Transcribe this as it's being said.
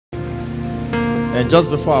And just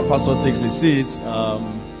before our pastor takes his seat,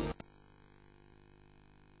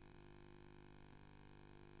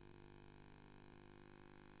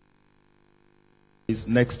 is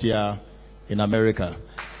next year in America.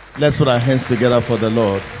 Let's put our hands together for the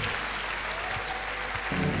Lord.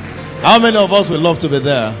 How many of us would love to be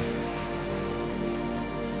there?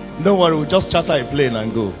 Don't worry, we'll just charter a plane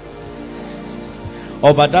and go.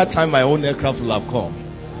 Or by that time, my own aircraft will have come.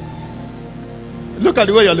 Look at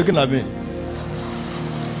the way you're looking at me.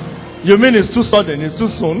 You mean it's too sudden, it's too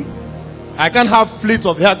soon? I can't have fleet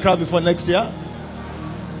of aircraft before next year?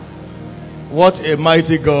 What a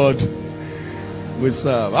mighty God we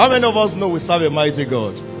serve. How many of us know we serve a mighty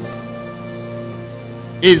God?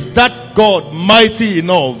 Is that God mighty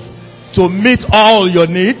enough to meet all your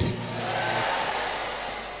need?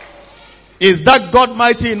 Is that God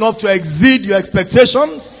mighty enough to exceed your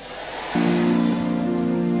expectations?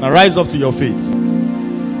 Now rise up to your feet.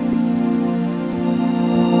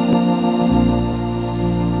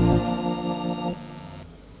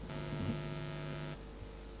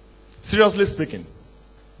 Seriously speaking,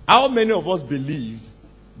 how many of us believe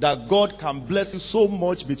that God can bless you so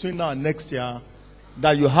much between now and next year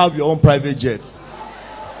that you have your own private jets?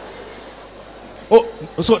 Oh,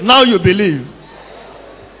 so now you believe.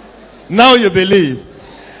 Now you believe.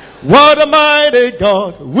 What a mighty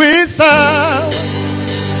God we serve.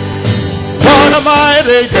 What a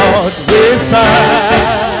mighty God we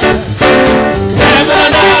serve. Heaven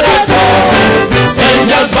and earth adore,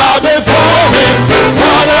 angels bow before him.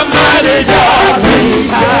 What a mighty God we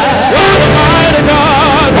serve. What a mighty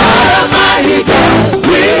God. What a mighty God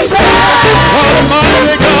we serve. What a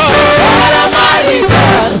mighty God. What a mighty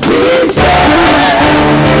God we serve.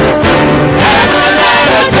 Heaven and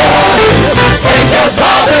earth adore, angels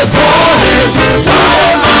bow before him. What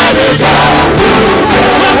a mighty God we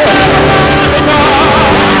serve. What a mighty God.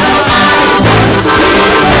 What a mighty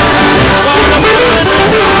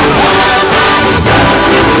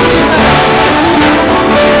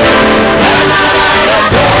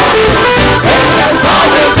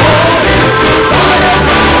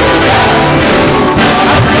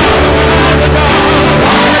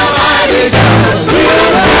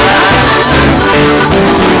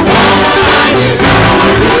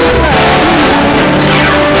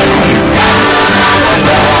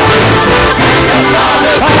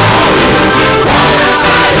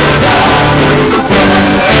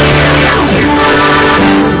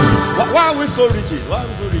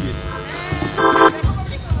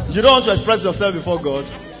You don't want to express yourself before God.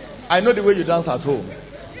 I know the way you dance at home.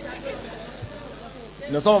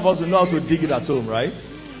 You know, some of us will know how to dig it at home, right?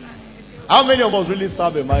 How many of us really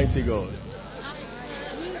serve a mighty God?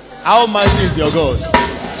 How mighty is your God?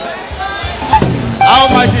 How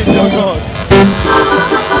mighty is your God?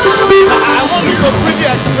 I want you to really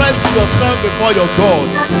express yourself before your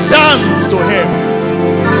God. Dance to him.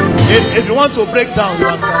 If you want to break down, you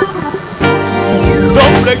can.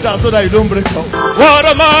 Don't break down so that you don't break up. What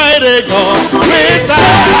a mighty God we serve.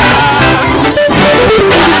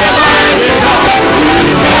 What a mighty God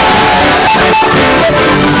we serve.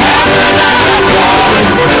 Heaven and earth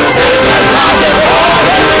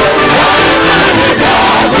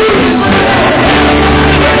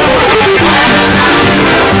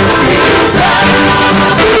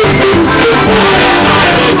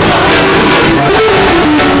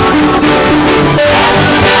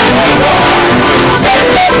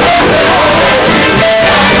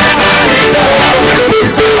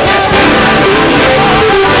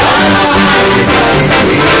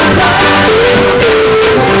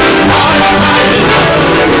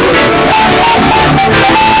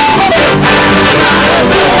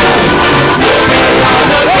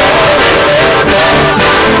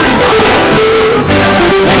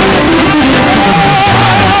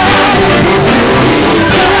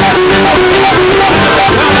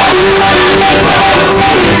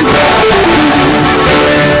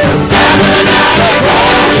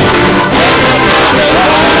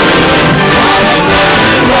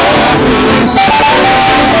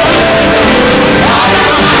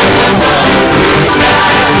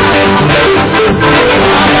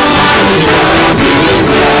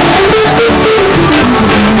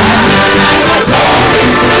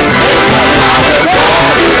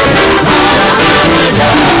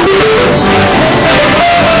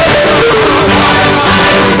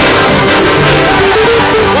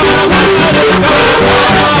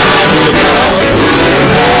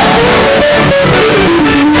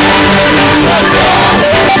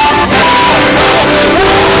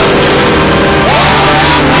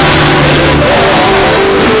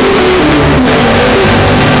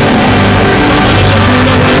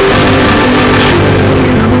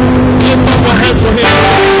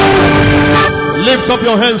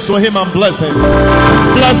up your hands to him and bless him.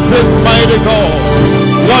 Bless this mighty God.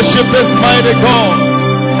 Worship this mighty God.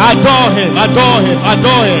 Adore him, adore him,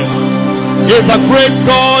 adore him. He's a great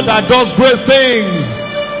God that does great things.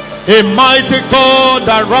 A mighty God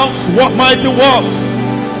that works mighty works.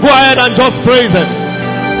 Go ahead and just praise him.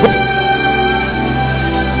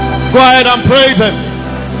 Go ahead and praise him.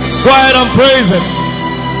 Go ahead and praise him.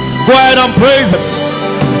 Go ahead and praise him.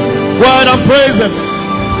 Go ahead and praise him.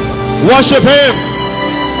 Worship him.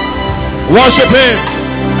 Worship him.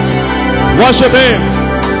 Worship him.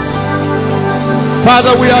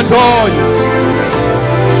 Father, we adore you.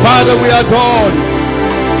 Father, we adore you.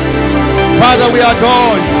 Father, we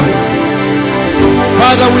adore you.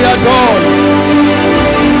 Father, we adore you.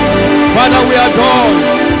 Father, we adore you.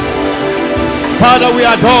 Father, we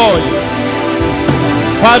adore you.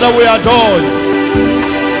 Father, we adore you.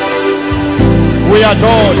 We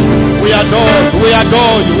adore you. We adore you. We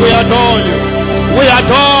adore you. We adore you. We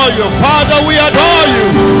adore you. Father, we adore you.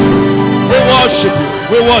 We worship you.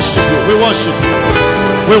 We worship you. We worship you.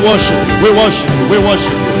 We worship you. We worship you. We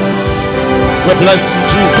worship you. We bless you,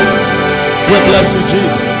 Jesus. We bless you,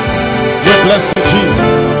 Jesus. We bless you,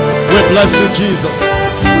 Jesus. We bless you, Jesus.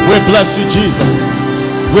 We bless you, Jesus.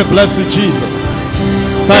 We bless you, Jesus.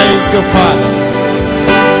 Thank you, Father.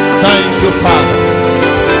 Thank you, Father.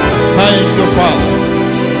 Thank you, Father.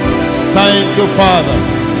 Thank you, Father.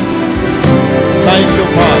 Thank you,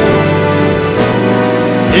 Father.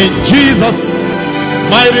 In Jesus'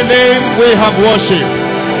 mighty name we have worshipped.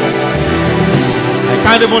 I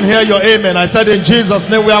can't even hear your amen. I said in Jesus'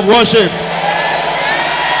 name we have worshipped.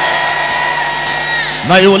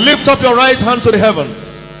 Now you will lift up your right hand to the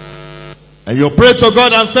heavens and you pray to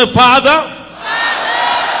God and say, Father,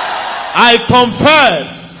 I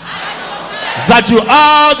confess that you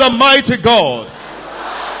are the mighty God.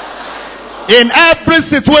 In every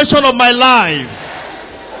situation of my life,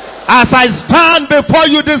 as I stand before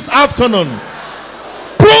you this afternoon,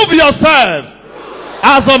 prove yourself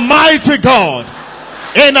as a mighty God.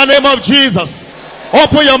 In the name of Jesus,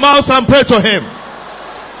 open your mouth and pray to him.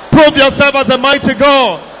 Prove yourself as a mighty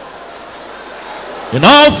God in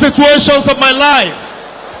all situations of my life,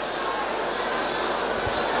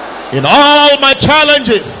 in all my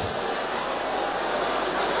challenges,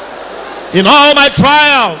 in all my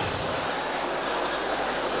trials.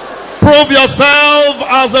 Prove yourself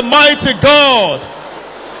as a mighty God.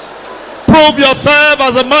 Prove yourself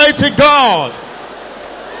as a mighty God.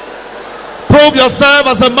 Prove yourself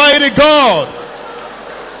as a mighty God.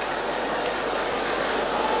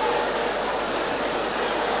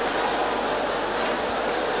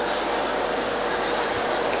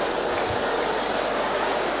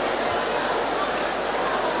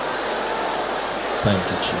 Thank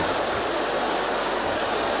you, Jesus.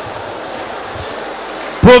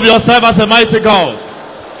 Prove yourself as a mighty God.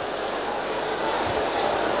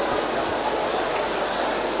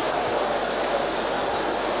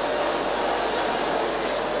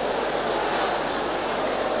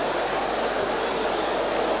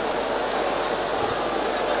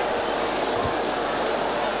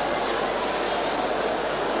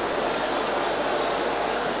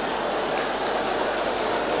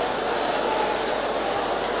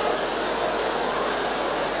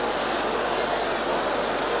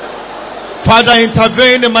 Father,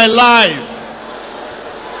 intervene in my life.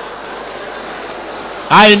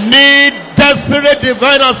 I need desperate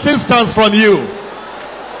divine assistance from you.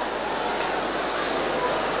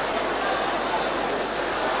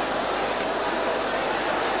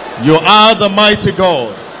 You are the mighty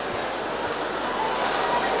God.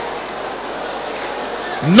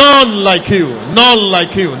 None like you, none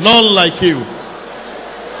like you, none like you,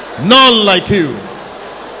 none like you.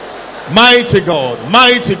 Mighty God,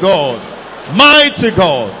 mighty God, mighty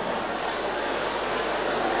God.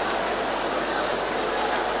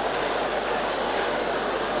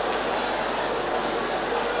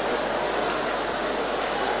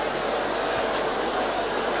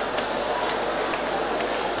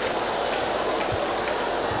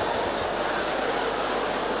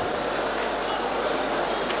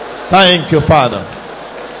 Thank you, Father.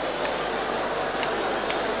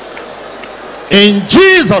 In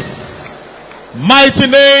Jesus' mighty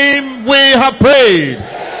name we have prayed.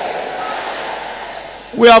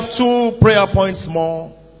 We have 2 prayer points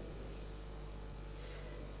more.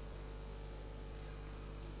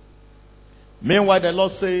 Meanwhile, the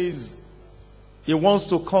Lord says He wants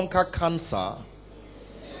to conquer cancer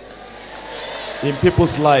in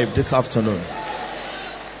people's life this afternoon.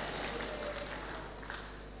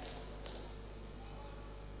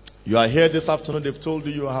 You are here this afternoon, they've told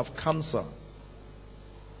you you have cancer.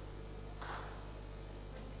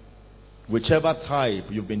 whichever type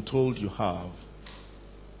you've been told you have.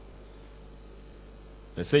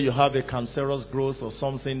 They say you have a cancerous growth or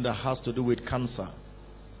something that has to do with cancer.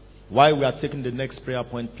 While we are taking the next prayer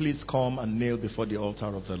point, please come and kneel before the altar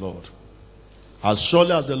of the Lord. As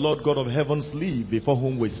surely as the Lord God of heavens lives, before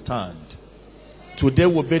whom we stand, today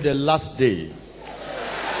will be the last day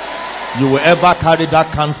you will ever carry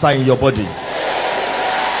that cancer in your body.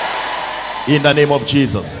 In the name of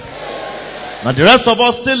Jesus. Now the rest of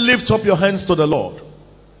us, still lift up your hands to the Lord.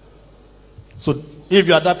 So if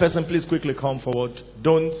you are that person, please quickly come forward.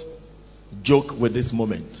 Don't joke with this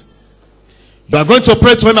moment. You are going to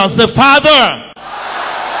pray to him and say, Father.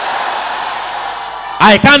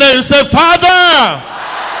 I can't hear you say, Father.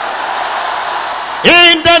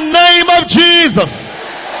 In the name of Jesus.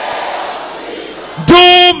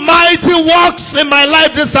 Do mighty works in my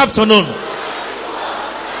life this afternoon.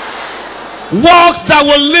 Works that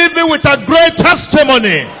will leave me with a great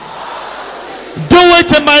testimony. Do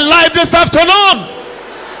it in my life this afternoon.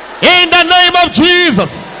 In the name of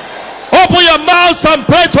Jesus. Open your mouth and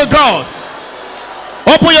pray to God.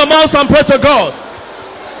 Open your mouth and pray to God.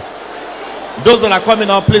 Those that are coming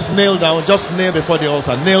out, please kneel down. Just kneel before the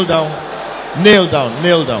altar. Kneel down. Kneel down.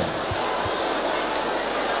 Kneel down.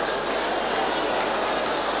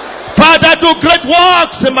 Father, do great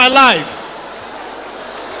works in my life.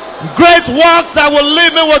 Great works that will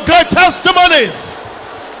leave me with great testimonies.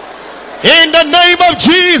 In the name of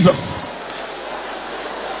Jesus.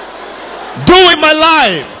 Do in my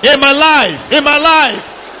life, in my life, in my life.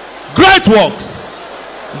 Great works.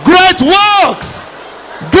 Great works.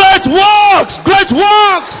 Great works. Great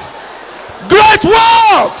works. Great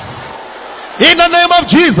works. In the name of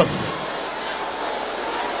Jesus.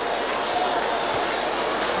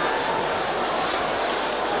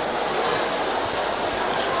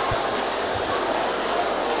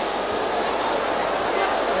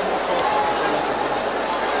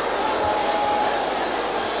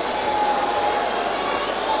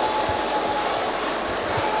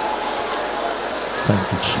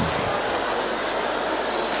 Thank you, Jesus.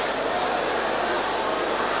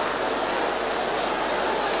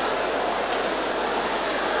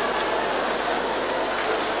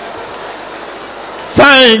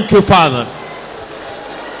 Thank you, Father.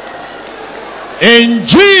 In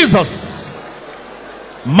Jesus'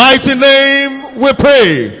 mighty name we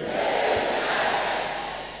pray.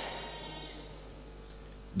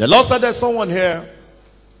 The Lord said there's someone here.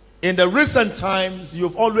 In the recent times,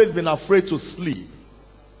 you've always been afraid to sleep.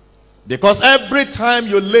 Because every time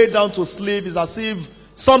you lay down to sleep, it's as if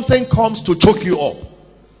something comes to choke you up.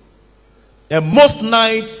 And most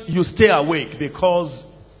nights you stay awake because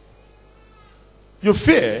you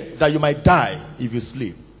fear that you might die if you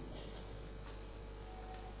sleep.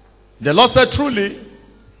 The Lord said, truly,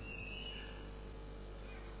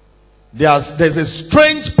 there's a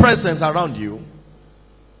strange presence around you.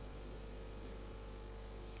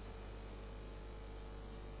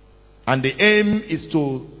 And the aim is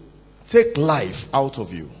to take life out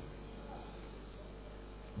of you.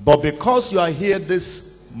 But because you are here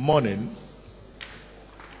this morning,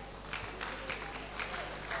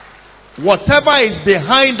 whatever is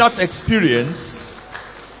behind that experience,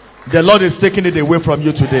 the Lord is taking it away from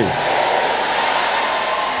you today.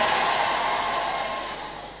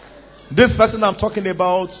 This person I'm talking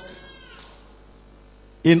about,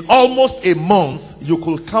 in almost a month, you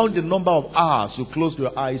could count the number of hours you closed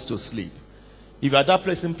your eyes to sleep. If you are that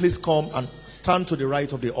person, please come and stand to the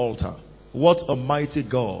right of the altar. What a mighty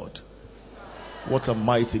God. What a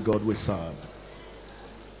mighty God we serve.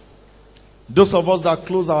 Those of us that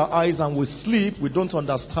close our eyes and we sleep, we don't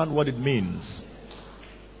understand what it means.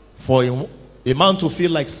 For a man to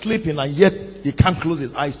feel like sleeping and yet he can't close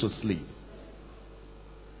his eyes to sleep.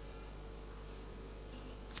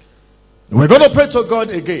 We're going to pray to God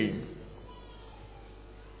again.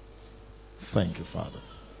 Thank you, Father.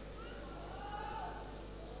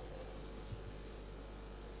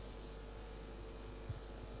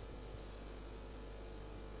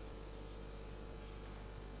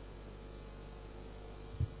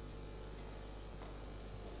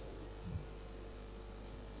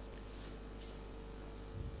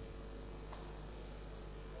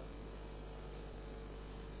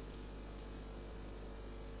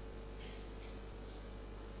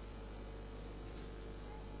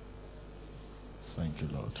 Thank you,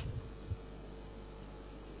 Lord.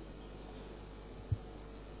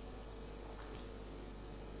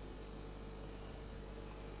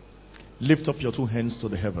 Lift up your two hands to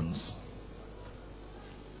the heavens.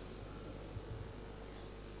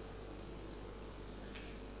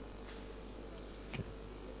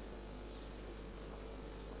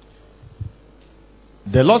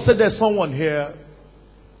 The Lord said there's someone here.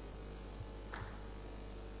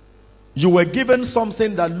 You were given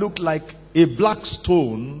something that looked like a black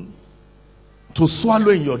stone to swallow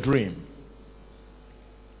in your dream.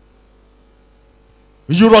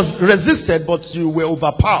 You resisted, but you were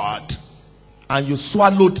overpowered and you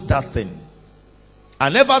swallowed that thing.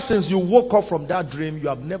 And ever since you woke up from that dream, you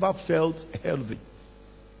have never felt healthy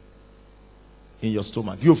in your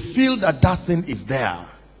stomach. You feel that that thing is there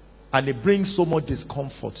and it brings so much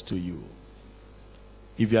discomfort to you.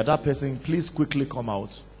 If you are that person, please quickly come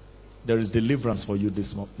out. There is deliverance for you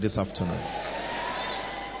this afternoon.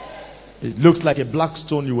 It looks like a black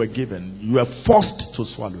stone you were given. You were forced to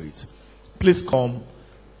swallow it. Please come.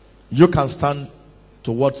 You can stand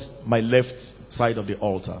towards my left side of the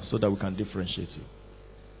altar so that we can differentiate you.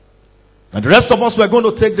 And the rest of us, we're going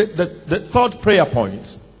to take the third prayer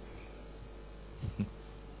point.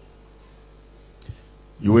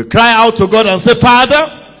 You will cry out to God and say,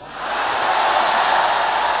 Father.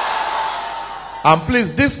 And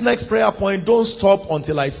please, this next prayer point, don't stop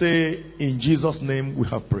until I say, in Jesus' name we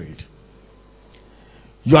have prayed.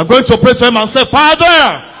 You are going to pray to him and say,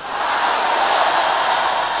 Father,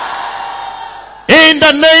 in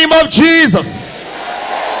the name of Jesus,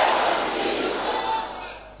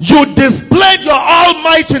 you displayed your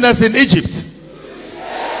almightiness in Egypt.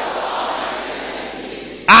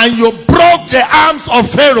 And you broke the arms of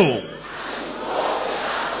Pharaoh.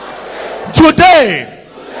 Today,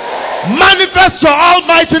 manifest your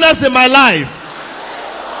almightiness in my life.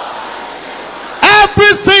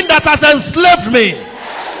 Everything that has enslaved me,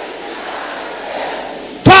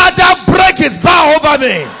 Father, break his power over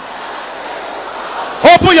me.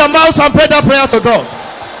 Open your mouth and pray that prayer to God.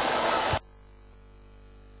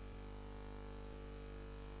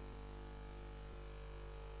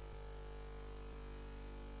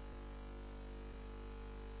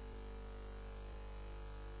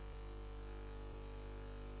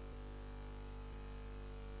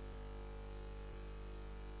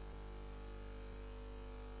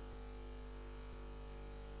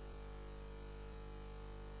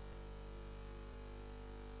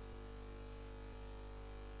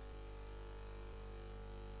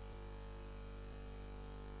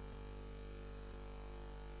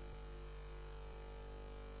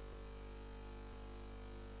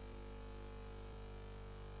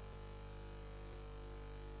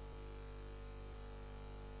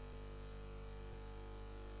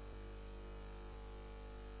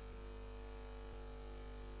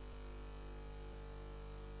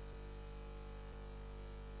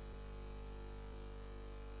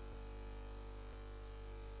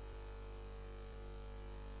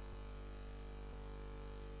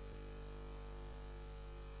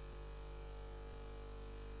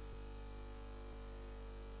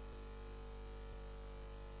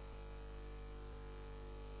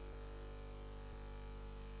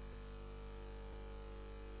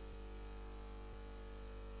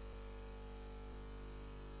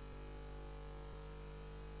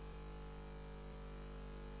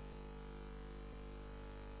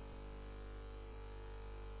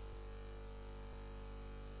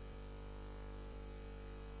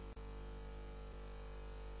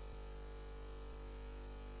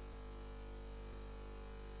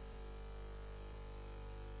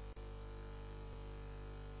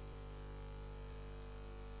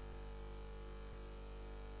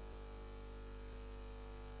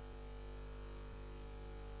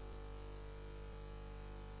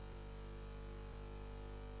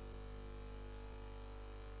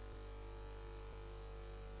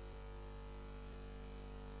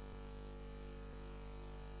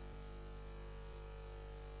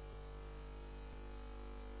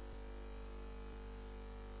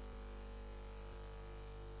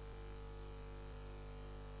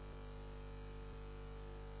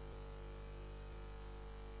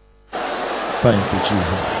 Thank you,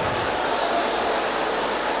 Jesus.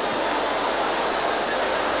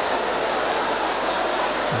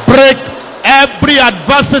 Break every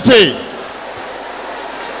adversity.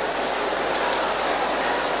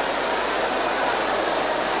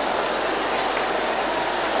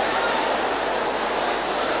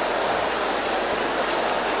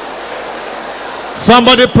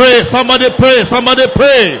 Somebody pray, somebody pray, somebody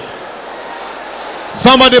pray.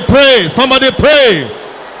 Somebody pray, somebody pray.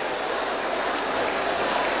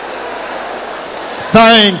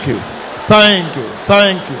 Thank you, thank you,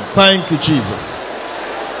 thank you, thank you, Jesus.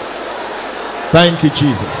 Thank you,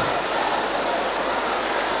 Jesus.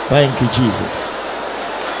 Thank you, Jesus.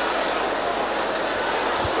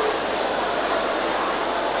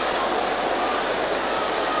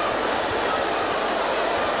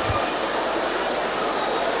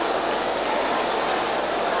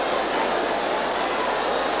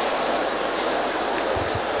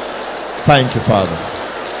 Thank you, Father.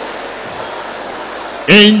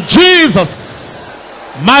 In Jesus'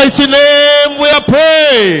 mighty name we are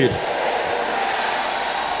prayed.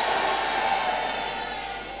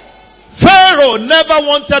 Pharaoh never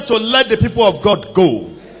wanted to let the people of God go.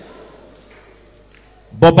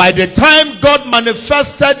 But by the time God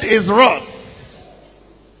manifested his wrath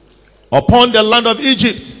upon the land of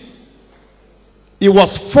Egypt, he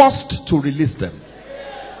was forced to release them.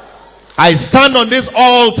 I stand on this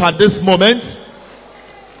altar this moment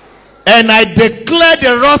and I declare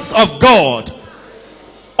the wrath of God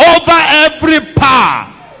over every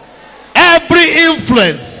power, every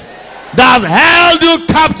influence that has held you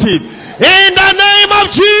captive in the name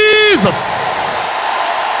of Jesus.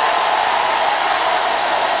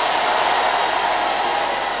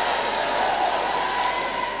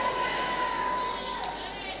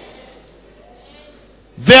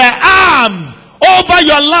 Their arms over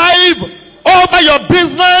your life, over your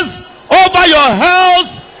business, over your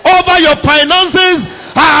health, over your finances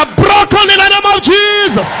are broken in the name of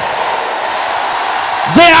Jesus.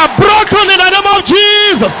 They are broken in the name of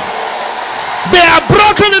Jesus. They are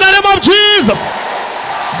broken in the name of Jesus.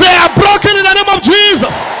 They are broken in the name of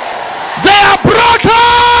Jesus. They are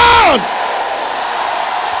broken.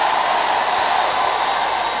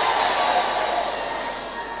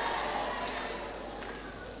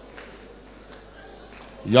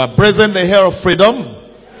 You are breathing the air of freedom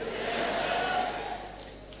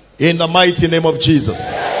in the mighty name of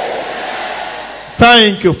Jesus.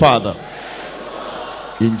 Thank you, Father.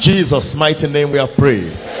 In Jesus' mighty name we have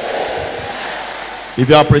prayed. If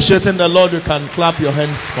you are appreciating the Lord, you can clap your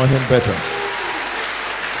hands for him better.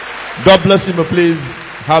 God bless you, but please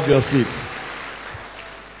have your seats.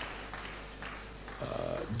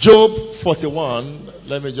 Job 41,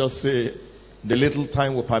 let me just say, the little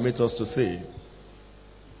time will permit us to say.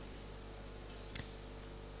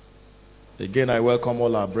 Again, I welcome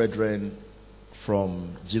all our brethren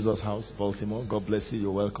from Jesus House, Baltimore. God bless you.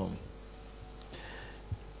 You're welcome.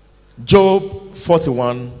 Job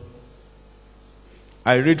 41.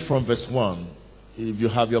 I read from verse 1. If you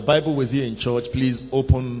have your Bible with you in church, please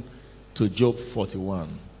open to Job 41.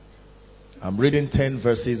 I'm reading 10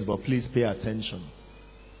 verses, but please pay attention.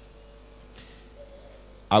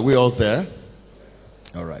 Are we all there?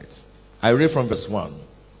 All right. I read from verse 1.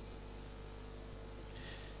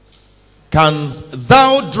 Canst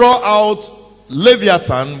thou draw out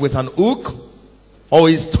Leviathan with an hook, or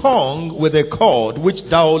his tongue with a cord which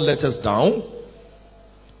thou lettest down?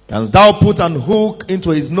 Canst thou put an hook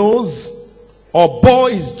into his nose, or bore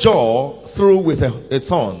his jaw through with a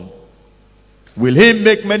thorn? Will he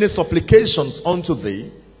make many supplications unto thee?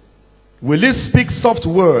 Will he speak soft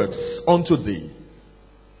words unto thee?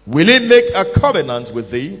 Will he make a covenant with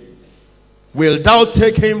thee? Wilt thou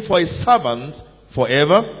take him for a servant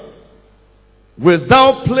forever? Wilt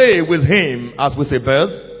thou play with him as with a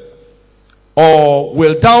bird? Or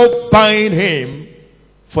wilt thou bind him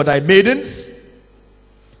for thy maidens?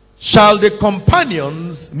 Shall the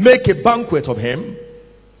companions make a banquet of him?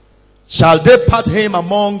 Shall they part him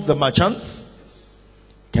among the merchants?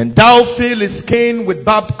 Can thou fill his skin with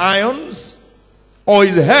barbed irons, or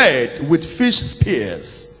his head with fish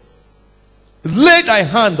spears? Lay thy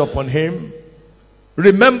hand upon him.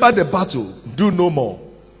 Remember the battle. Do no more.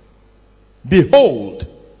 Behold,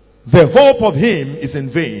 the hope of him is in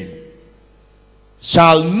vain.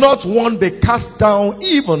 Shall not one be cast down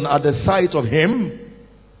even at the sight of him?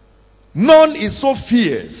 None is so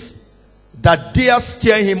fierce that dare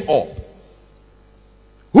stir him up.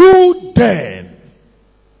 Who then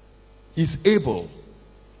is able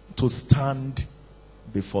to stand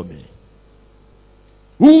before me?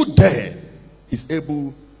 Who then is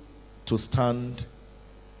able to stand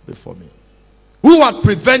before me? Who hath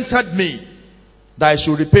prevented me that I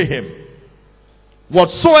should repay him?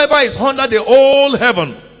 Whatsoever is under the whole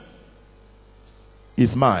heaven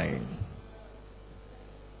is mine.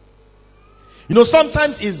 You know,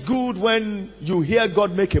 sometimes it's good when you hear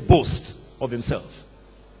God make a boast of himself.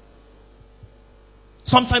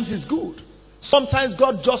 Sometimes it's good. Sometimes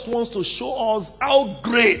God just wants to show us how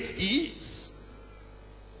great he is.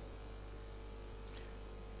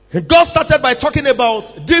 And God started by talking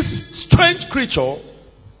about this strange creature,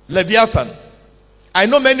 Leviathan. I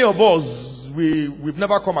know many of us, we've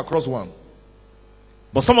never come across one.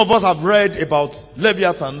 But some of us have read about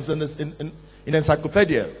Leviathans in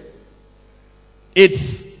encyclopedia.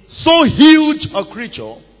 It's so huge a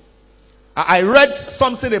creature. I read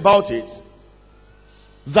something about it,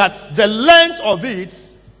 that the length of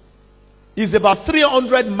it is about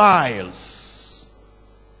 300 miles.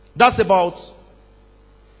 That's about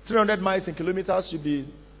 300 miles in kilometers, should be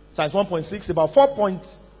times 1.6, about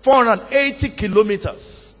 480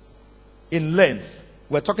 kilometers in length.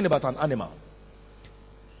 We're talking about an animal.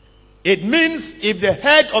 It means if the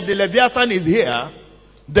head of the Leviathan is here,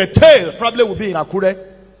 the tail probably will be in Akure.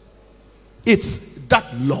 It's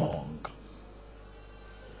that long.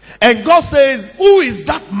 And God says, who is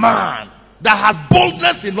that man that has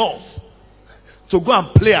boldness enough to go and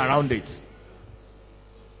play around it?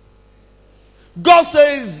 God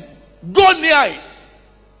says, go near it,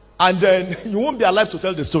 and then you won't be alive to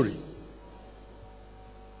tell the story.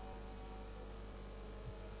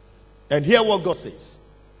 And hear what God says.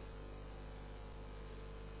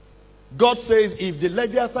 God says, if the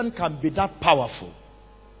Leviathan can be that powerful,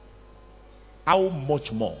 how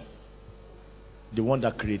much more the one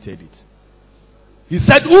that created it? He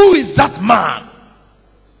said, who is that man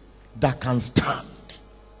that can stand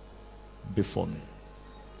before me?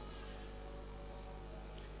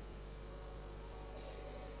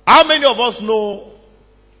 How many of us know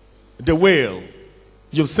the whale?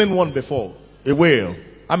 You've seen one before. A whale.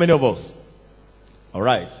 How many of us? All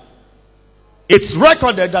right. It's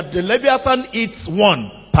recorded that the Leviathan eats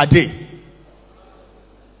one per day.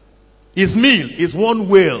 His meal is one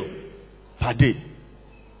whale per day.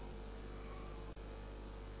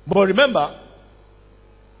 But remember,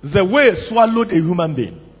 the whale swallowed a human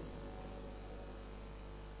being.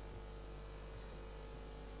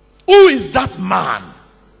 Who is that man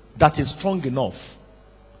that is strong enough,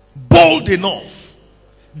 bold enough,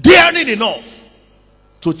 daring enough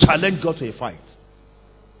to challenge God to a fight?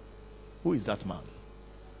 Who is that man?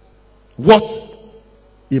 What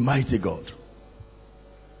a mighty God.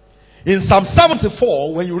 In Psalm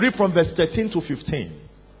 74, when you read from verse 13 to 15,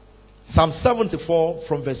 Psalm 74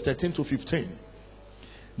 from verse 13 to 15,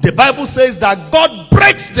 the Bible says that God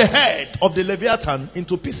breaks the head of the Leviathan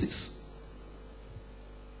into pieces.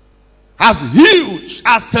 As huge,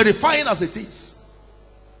 as terrifying as it is,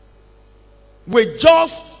 with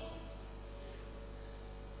just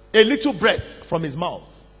a little breath from his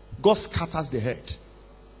mouth, God scatters the head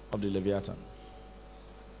of the Leviathan.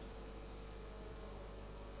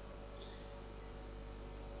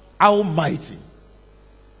 How mighty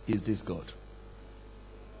is this God?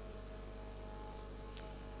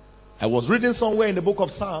 I was reading somewhere in the book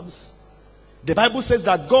of Psalms. The Bible says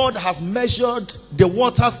that God has measured the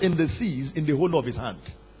waters in the seas in the hollow of his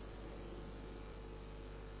hand.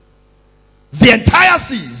 The entire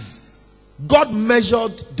seas, God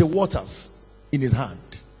measured the waters in his hand.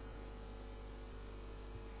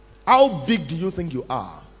 How big do you think you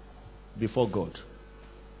are before God?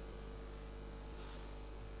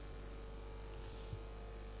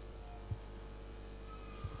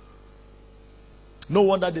 No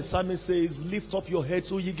wonder the psalmist says, lift up your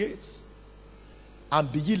heads, O ye gates, and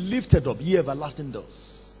be ye lifted up, ye everlasting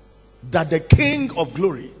doors, that the King of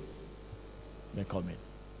glory may come in.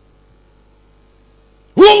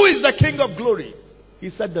 Who is the King of glory? He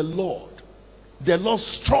said, the Lord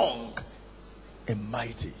strong and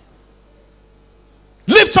mighty.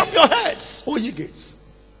 Lift up your heads, O ye gates,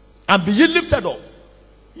 and be ye lifted up,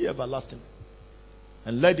 ye everlasting,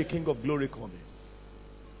 and let the King of glory come in.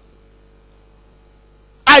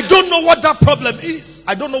 I don't know what that problem is.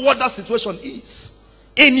 I don't know what that situation is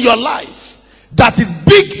in your life that is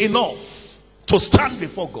big enough to stand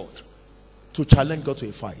before God, to challenge God to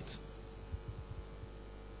a fight.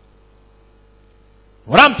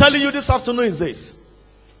 What I'm telling you this afternoon is this: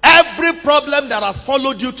 every problem that has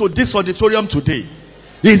followed you to this auditorium today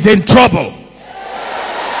is in trouble,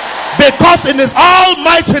 because in his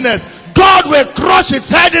almightiness God will crush its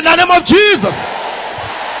head in the name of Jesus.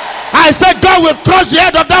 I said God will crush the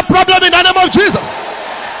head of that problem in the name of Jesus.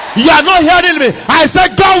 You are not hearing me. I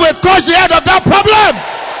said God will crush the head of that problem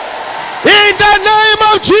in the name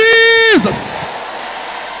of Jesus.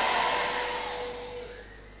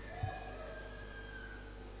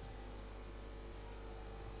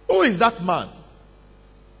 Who is that man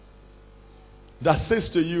that says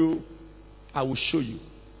to you, I will show you,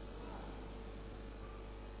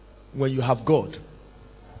 when you have God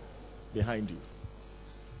behind you?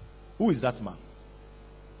 Who is that man?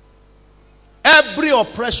 Every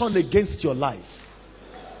oppression against your life,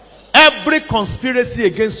 every conspiracy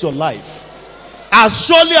against your life, as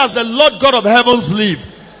surely as the Lord God of heavens live,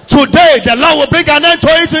 today the Lord will bring an end to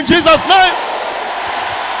it in Jesus' name.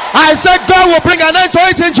 I said God will bring an end to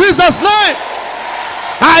it in Jesus' name.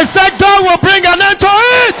 I said God will bring an end to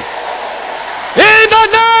it in the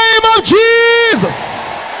name of Jesus.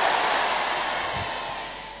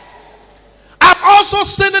 I've also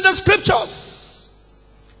seen in the scriptures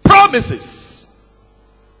promises.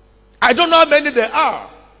 I don't know how many there are,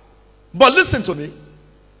 but listen to me.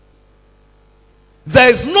 There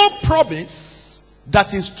is no promise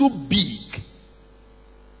that is too big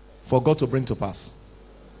for God to bring to pass?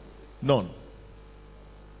 None.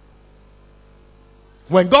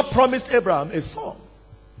 When God promised Abraham a son,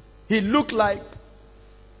 he looked like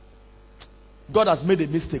God has made a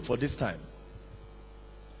mistake for this time.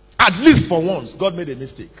 At least for once, God made a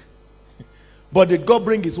mistake. But did God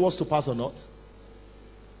bring his words to pass or not?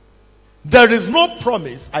 There is no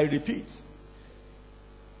promise, I repeat,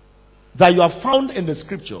 that you have found in the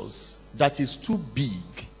scriptures that is too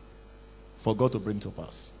big for God to bring to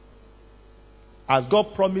pass. Has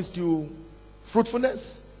God promised you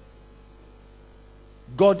fruitfulness?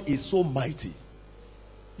 God is so mighty,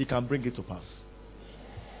 he can bring it to pass.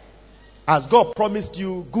 Has God promised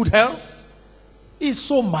you good health? He is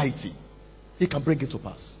so mighty, he can bring it to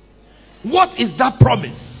pass. What is that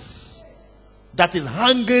promise that is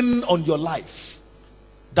hanging on your life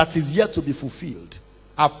that is yet to be fulfilled?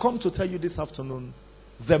 I've come to tell you this afternoon,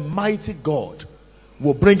 the mighty God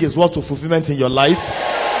will bring his word to fulfillment in your life.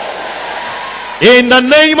 In the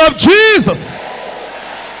name of Jesus.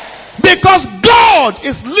 Because God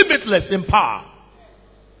is limitless in power.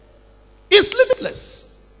 He's limitless.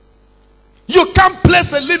 You can't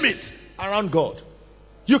place a limit around God.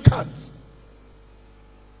 You can't.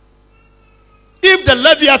 If the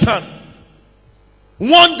Leviathan,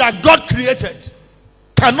 one that God created,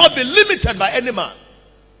 cannot be limited by any man,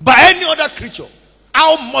 by any other creature,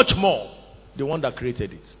 how much more the one that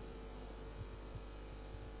created it?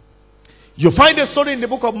 You find a story in the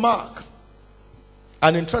book of Mark,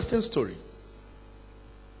 an interesting story.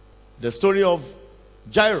 The story of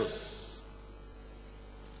Jairus.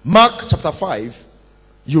 Mark chapter 5,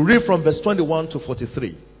 you read from verse 21 to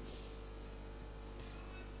 43.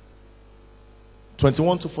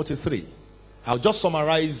 21 to 43. I'll just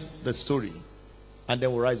summarize the story and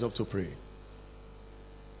then we'll rise up to pray.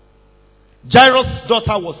 Jairus'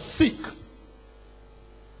 daughter was sick,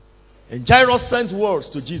 and Jairus sent words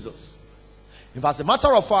to Jesus. As a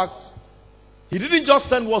matter of fact, he didn't just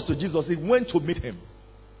send words to Jesus, he went to meet him.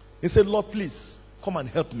 He said, Lord, please come and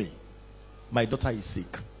help me. My daughter is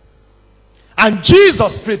sick. And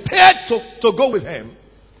Jesus prepared to go with him.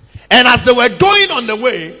 And as they were going on the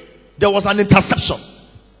way, there was an interception.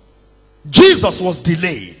 Jesus was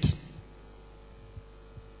delayed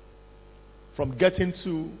from getting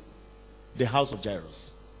to the house of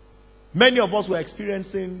Jairus. Many of us were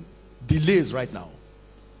experiencing delays right now.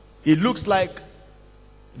 It looks like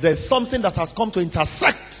there's something that has come to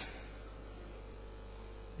intersect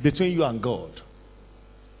between you and God.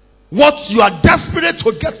 What you are desperate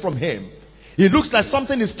to get from him, it looks like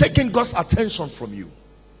something is taking God's attention from you.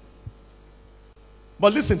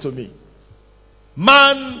 But listen to me.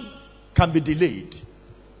 Man can be delayed.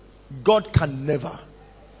 God can never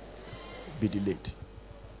be delayed.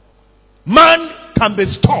 Man can be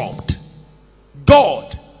stopped.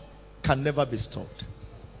 God can never be stopped.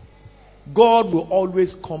 God will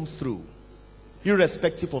always come through,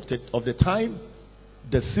 irrespective of the time,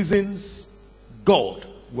 the seasons. God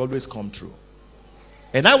will always come through.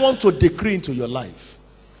 And I want to decree into your life,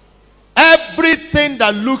 everything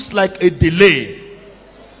that looks like a delay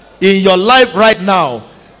in your life right now,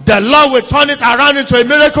 the Lord will turn it around into a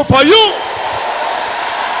miracle for you.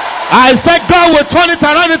 I said God will turn it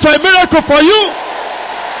around into a miracle for you.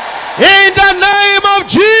 In the name of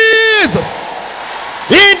Jesus.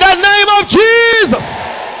 In the name of Jesus.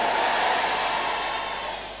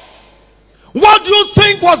 What do you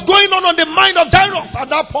think was going on the mind of Jairus at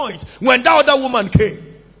that point when that other woman came?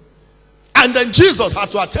 And then Jesus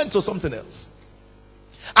had to attend to something else.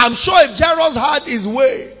 I'm sure if Jairus had his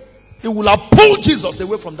way, he would have pulled Jesus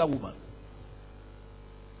away from that woman.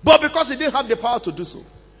 But because he didn't have the power to do so,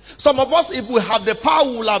 some of us, if we have the power,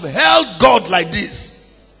 we will have held God like this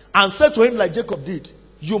and said to him like Jacob did,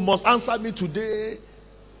 you must answer me today.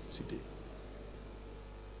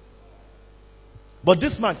 But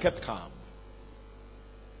this man kept calm.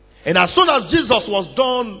 And as soon as Jesus was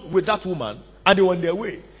done with that woman and they were on their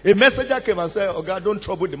way, a messenger came and said, oh God, don't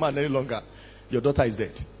trouble the man any longer. Your daughter is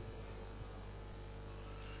dead.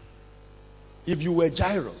 If you were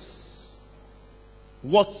Jairus,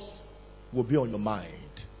 what would be on your mind?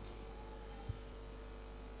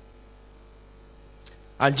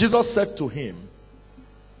 And Jesus said to him,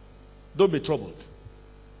 don't be troubled.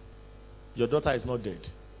 Your daughter is not dead.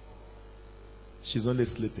 She's only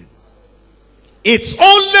sleeping. It's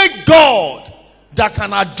only God that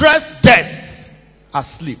can address death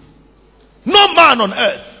as sleep. No man on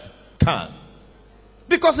earth can.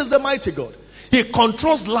 Because he's the mighty God. He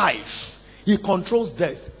controls life. He controls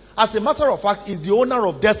death. As a matter of fact, he's the owner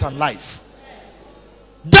of death and life.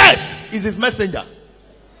 Death is his messenger.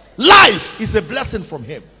 Life is a blessing from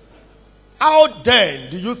him. how then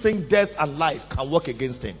do you think death and life can work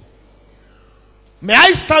against him? May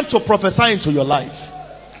I stand to prophesy into your life?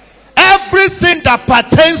 Everything that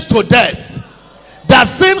pertains to death, that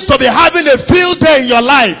seems to be having a field day in your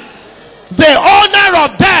life, the owner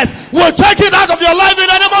of death will take it out of your life in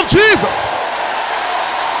the name of Jesus.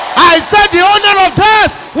 I said the owner of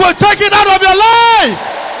death will take it out of your life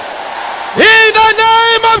in the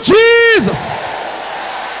name of Jesus.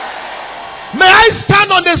 May I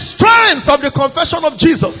stand on the strength of the confession of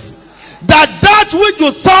Jesus, that which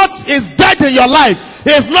you thought is dead in your life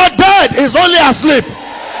is not dead, is only asleep.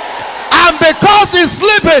 And because he's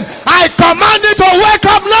sleeping, I command it to wake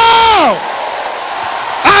up now.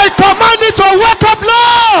 I command it to wake up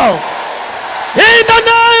now. In the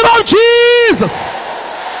name of Jesus.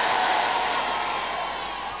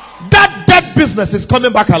 That dead business is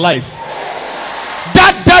coming back alive.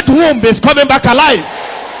 That dead womb is coming back alive.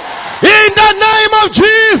 In the name of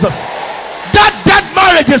Jesus. That dead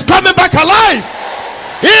marriage is coming back alive.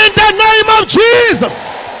 In the name of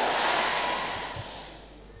Jesus.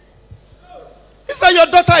 He said, your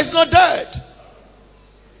daughter is not dead.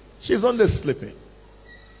 She's only sleeping.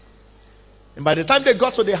 And by the time they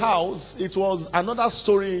got to the house, it was another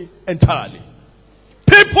story entirely.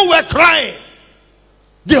 People were crying.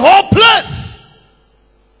 The whole place.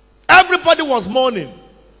 Everybody was mourning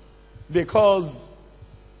because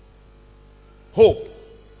hope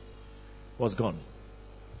was gone.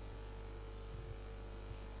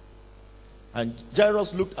 And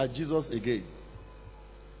Jairus looked at Jesus again.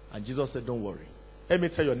 And Jesus said, don't worry. Let me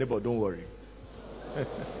tell your neighbor, don't worry.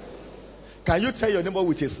 Can you tell your neighbor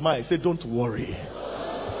with a smile? Say, don't worry.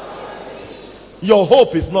 Your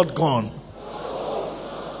hope is not gone.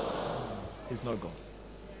 It's not gone.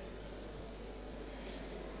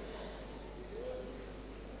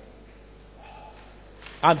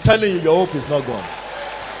 I'm telling you, your hope is not gone.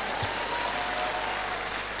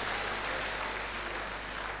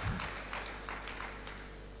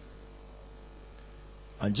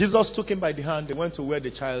 And Jesus took him by the hand. They went to where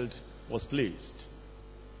the child was placed.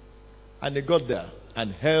 And they got there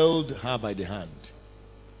and held her by the hand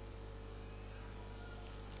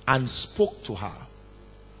and spoke to her.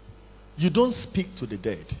 You don't speak to the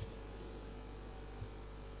dead.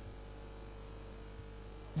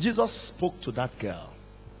 Jesus spoke to that girl.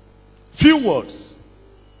 Few words.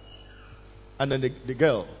 And then the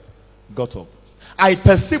girl got up. I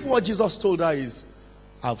perceive what Jesus told her is,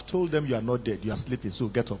 I've told them you are not dead, you are sleeping, so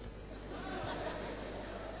get up.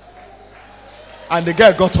 And the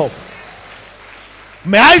girl got up.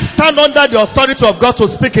 May I stand under the authority of God to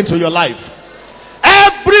speak into your life.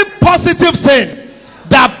 Every positive thing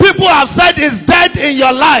that people have said is dead in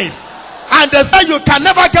your life, and they say you can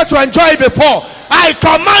never get to enjoy it before, I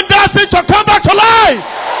command that thing to come back to life.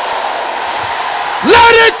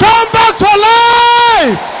 Let it come back to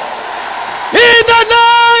life in the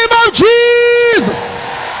name of Jesus.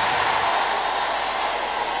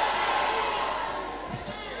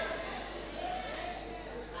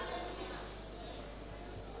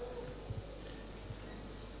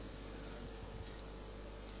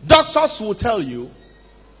 Doctors will tell you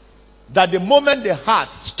that the moment the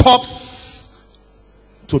heart stops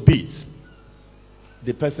to beat,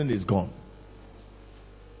 the person is gone.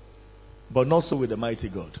 But not so with the mighty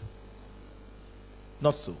God.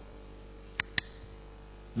 Not so.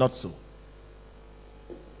 Not so.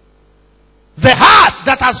 The heart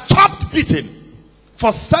that has stopped beating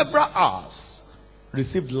for several hours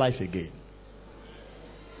received life again.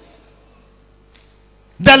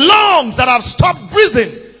 The lungs that have stopped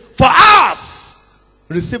breathing for hours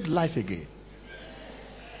received life again.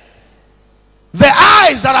 The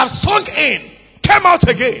eyes that have sunk in came out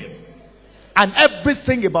again. And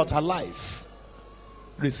everything about her life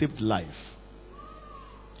received life.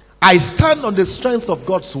 I stand on the strength of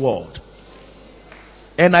God's word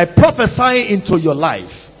and I prophesy into your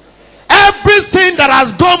life. Everything that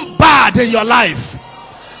has gone bad in your life,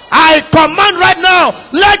 I command right now,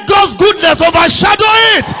 let God's goodness overshadow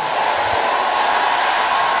it.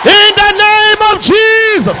 In the name of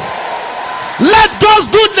Jesus. Let God's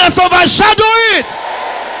goodness overshadow it.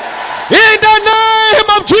 In the name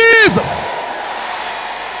of Jesus.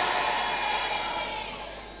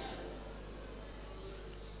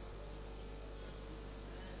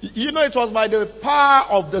 You know, it was by the power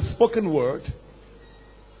of the spoken word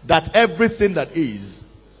that everything that is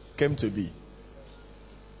came to be.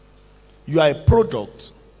 You are a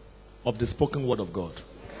product of the spoken word of God.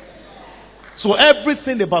 So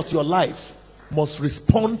everything about your life must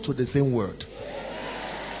respond to the same word.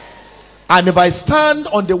 And if I stand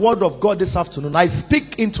on the word of God this afternoon, I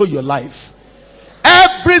speak into your life.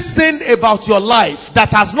 Everything about your life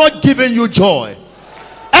that has not given you joy,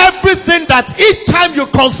 everything that each time you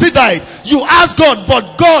consider it, you ask God,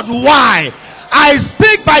 but God, why? I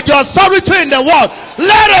speak by the authority in the word.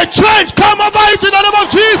 Let a change come over it in the name of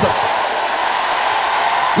Jesus.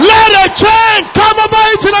 Let a change come over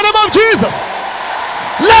it in the name of Jesus.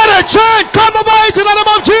 Let a change come over it in the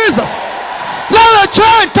name of Jesus. Let a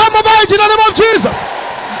change come over it in the name of Jesus.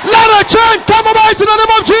 Let a change come over it in the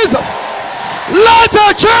name of Jesus. Let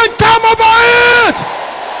a change come over it.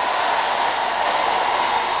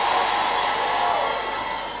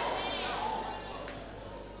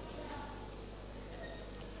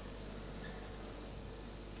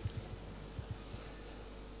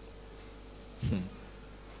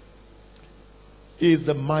 He is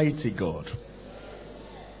the mighty God.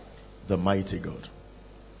 The mighty God.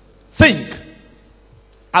 Think.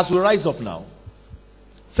 As we rise up now,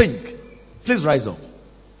 think. Please rise up.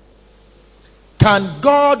 Can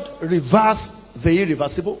God reverse the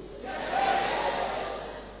irreversible?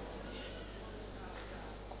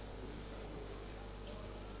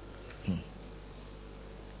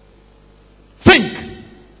 Think.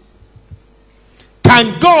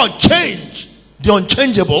 Can God change the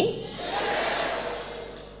unchangeable?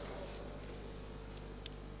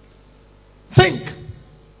 Think.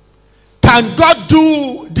 Can God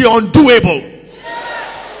do the undoable?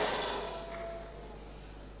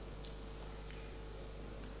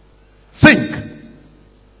 Think.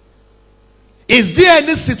 Is there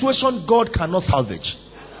any situation God cannot salvage?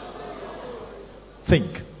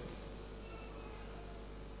 Think.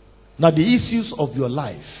 Now, the issues of your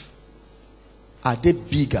life, are they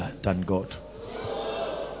bigger than God?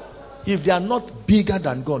 If they are not bigger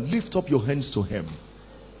than God, lift up your hands to Him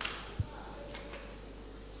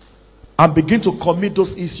and begin to commit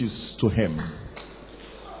those issues to Him.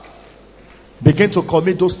 Begin to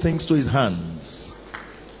commit those things to His hands.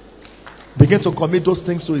 Begin to commit those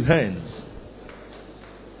things to His hands.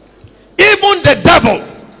 Even the devil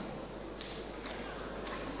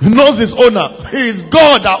knows his owner. He is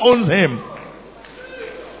God that owns him.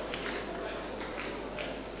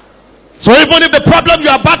 So even if the problem you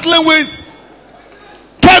are battling with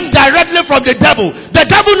came directly from the devil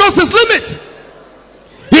knows his limit.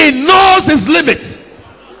 He knows his limit.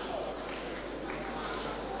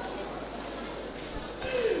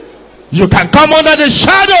 You can come under the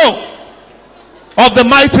shadow of the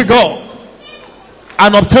mighty God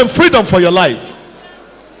and obtain freedom for your life.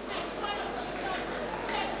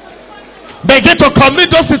 Begin to commit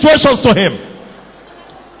those situations to Him.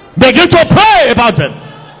 Begin to pray about them.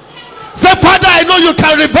 Say, Father, I know you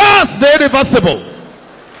can reverse the irreversible.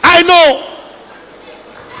 I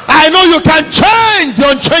know you can change the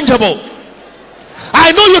unchangeable.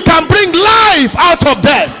 I know you can bring life out of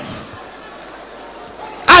death.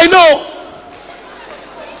 I know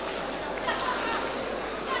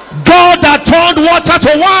God that turned water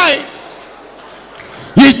to wine,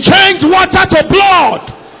 He changed water to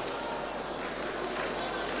blood.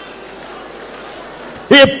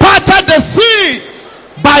 He parted the sea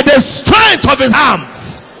by the strength of His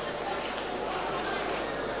arms.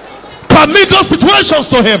 Commit those situations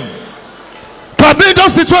to Him. Commit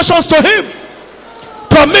those situations to Him.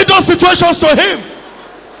 Commit those situations to Him.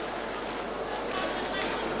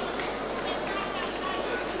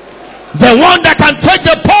 The one that can take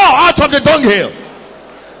the poor out of the dunghill.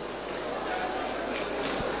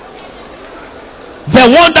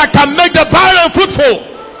 The one that can make the barren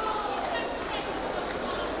fruitful.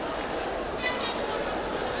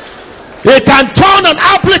 He can turn an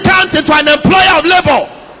applicant into an employer of labor.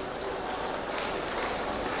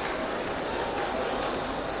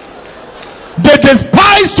 The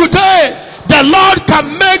despised today, the Lord can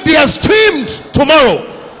make the esteemed tomorrow.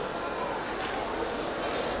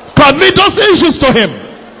 Commit those issues to Him.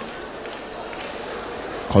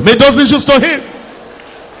 Commit those issues to Him.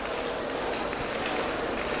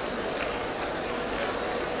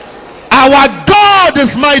 Our God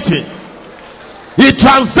is mighty. He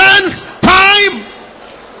transcends time.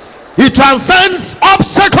 He transcends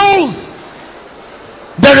obstacles.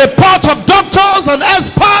 The report of doctors and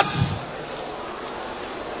experts.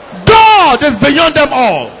 God is beyond them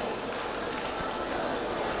all.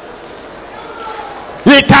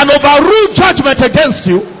 He can overrule judgment against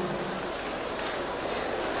you.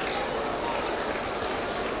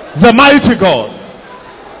 The mighty God.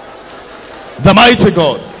 The mighty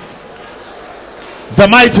God. The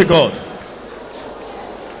mighty God.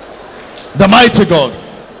 The mighty God.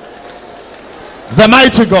 The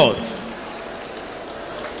mighty God.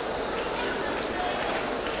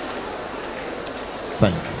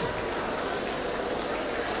 Thank you.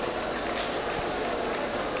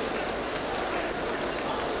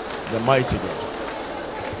 The mighty God.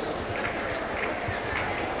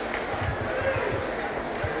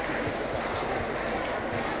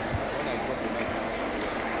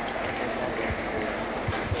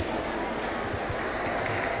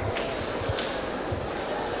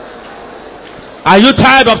 Are you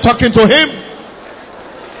tired of talking to him?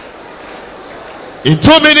 In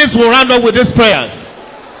 2 minutes we'll round up with these prayers.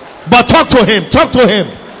 But talk to him. Talk to him.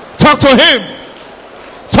 Talk to him.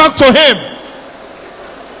 Talk to him.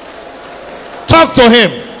 Talk to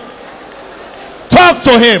him. Talk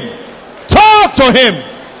to him. Talk to him.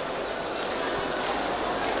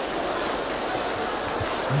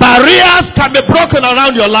 Barriers can be broken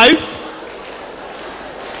around your life.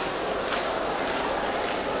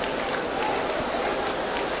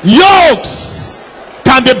 Yokes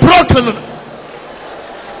can be broken.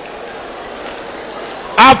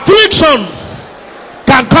 Afflictions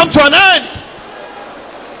can come to an end.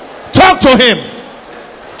 Talk to him.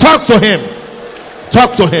 Talk to him.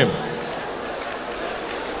 Talk to him.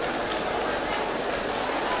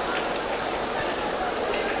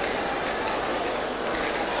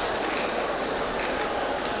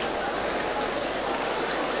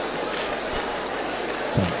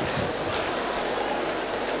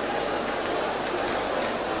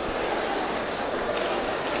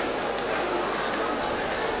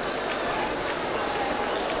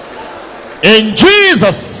 In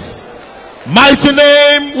Jesus' mighty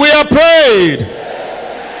name we are prayed.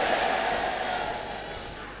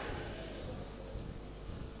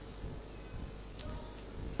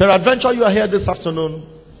 Peradventure you are here this afternoon,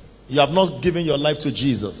 you have not given your life to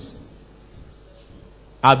Jesus.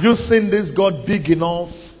 Have you seen this God big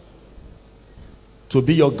enough to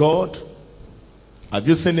be your God? Have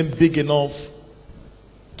you seen him big enough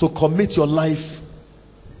to commit your life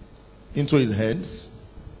into his hands?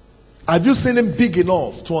 Have you seen him big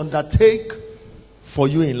enough to undertake for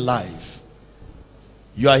you in life?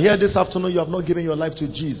 You are here this afternoon, you have not given your life to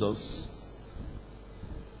Jesus.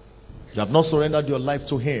 You have not surrendered your life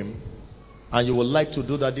to him, and you would like to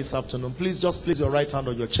do that this afternoon. Please just place your right hand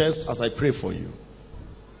on your chest as I pray for you.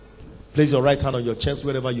 Place your right hand on your chest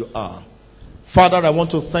wherever you are. Father, I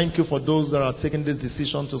want to thank you for those that are taking this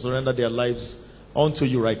decision to surrender their lives unto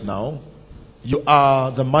you right now. You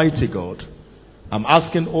are the mighty God. I'm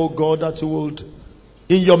asking, oh God, that you would,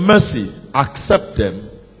 in your mercy, accept them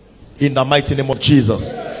in the mighty name of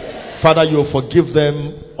Jesus. Father, you will forgive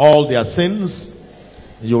them all their sins.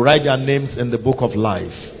 You write their names in the book of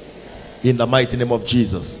life in the mighty name of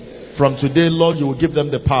Jesus. From today, Lord, you will give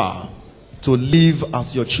them the power to live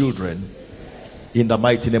as your children in the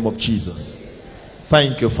mighty name of Jesus.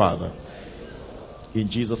 Thank you, Father. In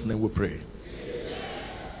Jesus' name we pray.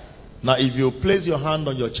 Now, if you place your hand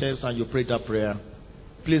on your chest and you pray that prayer,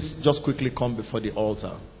 please just quickly come before the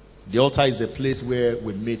altar. The altar is a place where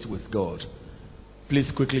we meet with God.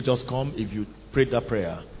 Please quickly just come if you prayed that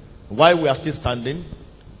prayer. While we are still standing,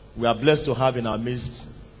 we are blessed to have in our midst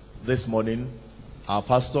this morning our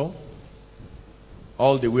pastor,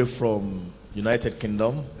 all the way from United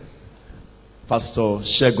Kingdom, Pastor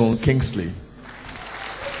Segun Kingsley.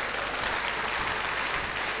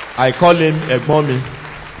 I call him Egbomi.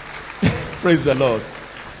 Praise the Lord.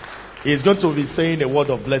 He's going to be saying a word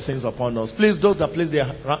of blessings upon us. Please, those that place their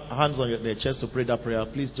hands on their chest to pray that prayer,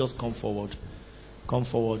 please just come forward. Come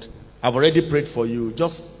forward. I've already prayed for you.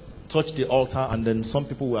 Just touch the altar and then some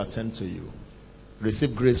people will attend to you.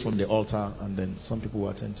 Receive grace from the altar and then some people will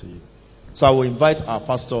attend to you. So I will invite our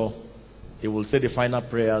pastor. He will say the final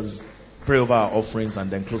prayers, pray over our offerings, and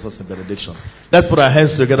then close us in benediction. Let's put our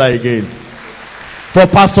hands together again for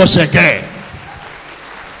Pastor Shege.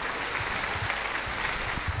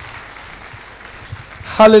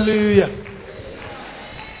 Hallelujah.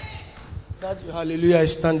 That hallelujah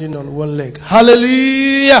is standing on one leg.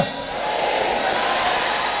 Hallelujah.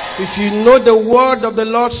 If you know the word of the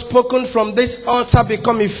Lord spoken from this altar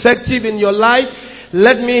become effective in your life,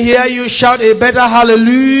 let me hear you shout a better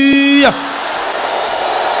hallelujah.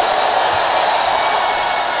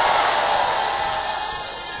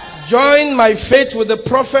 Join my faith with the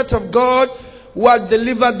prophet of God who had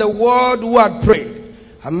delivered the word, who had prayed.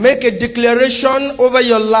 And make a declaration over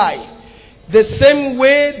your life. The same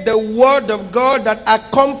way the word of God that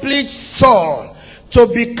accomplished Saul to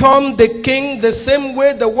become the king, the same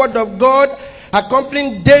way the word of God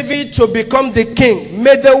accomplished David to become the king.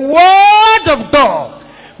 May the word of God,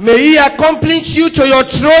 may he accomplish you to your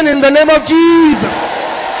throne in the name of Jesus.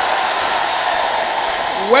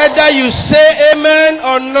 Whether you say amen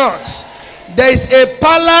or not, there is a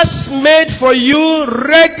palace made for you,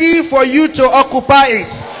 ready for you to occupy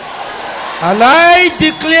it. And I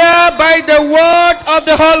declare by the word of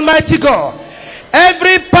the Almighty God,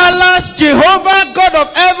 Every palace Jehovah God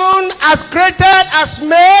of heaven has created, has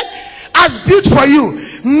made, has built for you,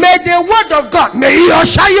 may the word of God, may he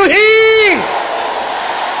usher you in.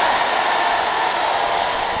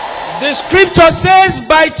 The scripture says,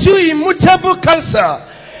 by two immutable counsel,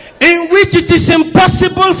 in which it is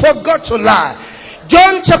impossible for God to lie.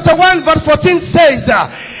 John chapter 1 verse 14 says,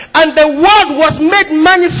 and the word was made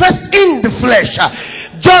manifest in the flesh.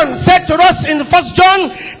 John said to us in the first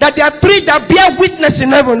John that there are three that bear witness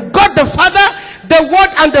in heaven: God the Father, the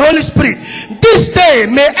Word, and the Holy Spirit. This day,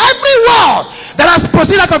 may every word that has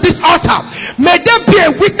proceeded out of this altar, may they be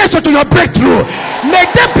a witness unto your breakthrough. May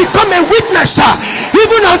they become a witness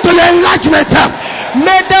even unto your enlargement.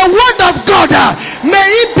 May the word of God, may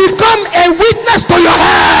it become a witness to your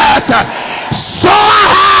heart. So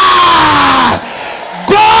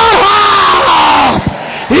go up,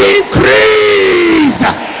 increase,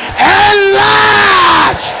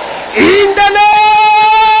 enlarge in the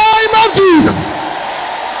name of Jesus.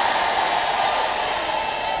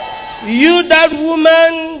 You, that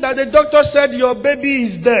woman that the doctor said your baby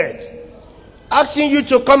is dead, asking you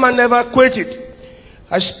to come and evacuate it,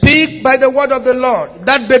 I speak by the word of the Lord,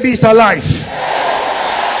 that baby is alive.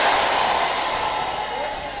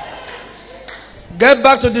 Get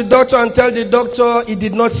back to the doctor and tell the doctor he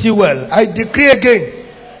did not see well. I decree again,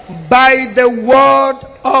 by the word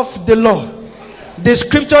of the Lord. The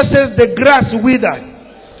scripture says the grass withered,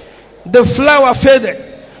 the flower faded,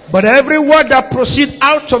 but every word that proceeds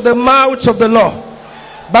out of the mouth of the Lord,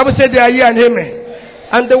 Bible said they are here and amen.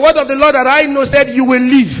 And the word of the Lord that I know said you will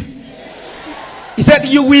live. He said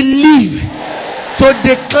you will live to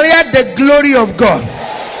declare the glory of God.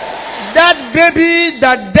 That baby,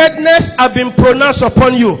 that deadness have been pronounced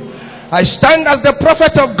upon you. I stand as the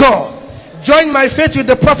prophet of God. Join my faith with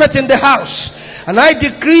the prophet in the house. And I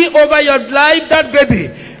decree over your life, that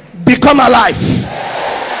baby become alive.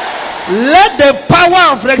 Let the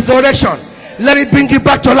power of resurrection, let it bring you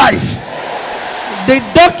back to life. The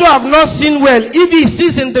doctor have not seen well. If he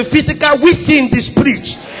sees in the physical, we see in the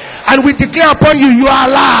spirit. And we declare upon you, you are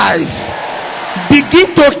alive.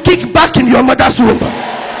 Begin to kick back in your mother's womb.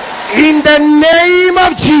 In the name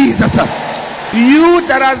of Jesus. You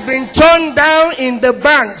that has been turned down in the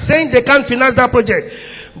bank, saying they can't finance that project,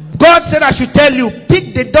 God said I should tell you,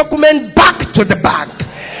 pick the document back to the bank.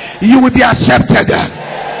 You will be accepted.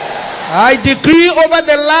 I decree over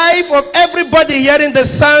the life of everybody hearing the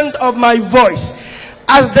sound of my voice,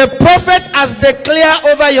 as the prophet has declared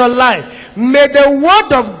over your life, may the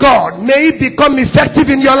word of God, may it become effective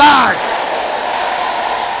in your life.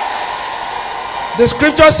 The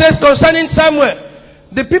scripture says concerning Samuel,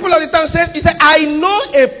 the people of the town says, he said, I know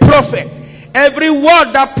a prophet. Every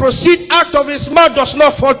word that proceeds out of his mouth does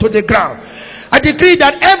not fall to the ground. I decree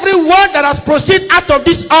that every word that has proceeded out of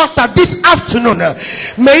this altar this afternoon,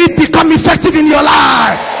 may it become effective in your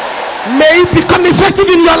life. May it become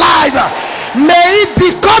effective in your life. May it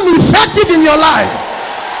become effective in your life.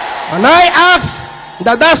 And I ask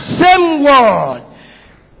that that same word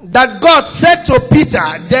that God said to Peter,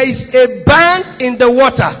 there is a bank in the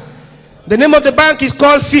water. The name of the bank is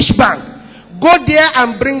called Fish Bank. Go there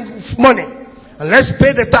and bring money, and let's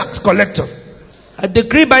pay the tax collector. I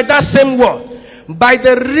decree by that same word, by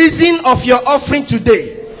the reason of your offering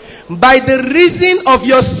today, by the reason of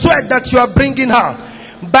your sweat that you are bringing out,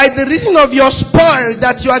 by the reason of your spoil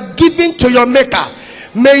that you are giving to your maker,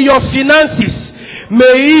 may your finances,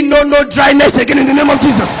 may he know no dryness again in the name of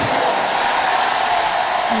Jesus.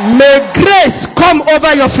 May grace come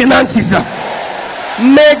over your finances.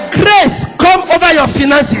 May grace come over your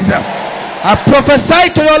finances. I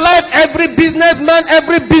prophesy to your life, every businessman,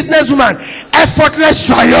 every businesswoman, effortless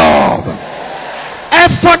triumph.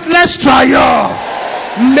 Effortless triumph.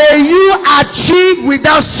 May you achieve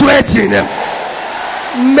without sweating.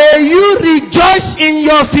 May you rejoice in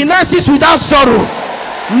your finances without sorrow.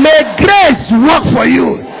 May grace work for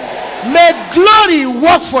you. May glory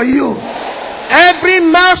work for you. Every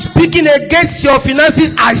mouth speaking against your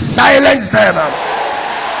finances, I silence them.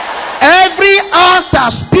 Every altar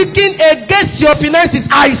speaking against your finances,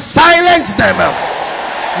 I silence them.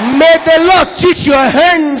 May the Lord teach your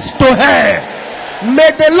hands to have. May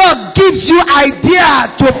the Lord give you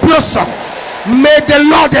idea to blossom. May the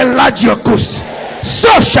Lord enlarge your coast.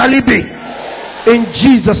 So shall it be. In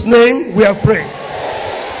Jesus' name we have prayed.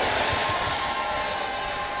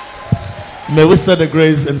 May we say the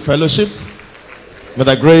grace and fellowship. May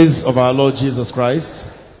the grace of our Lord Jesus Christ,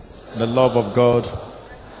 the love of God,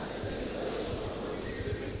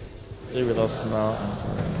 be with us now and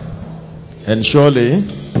forever. And surely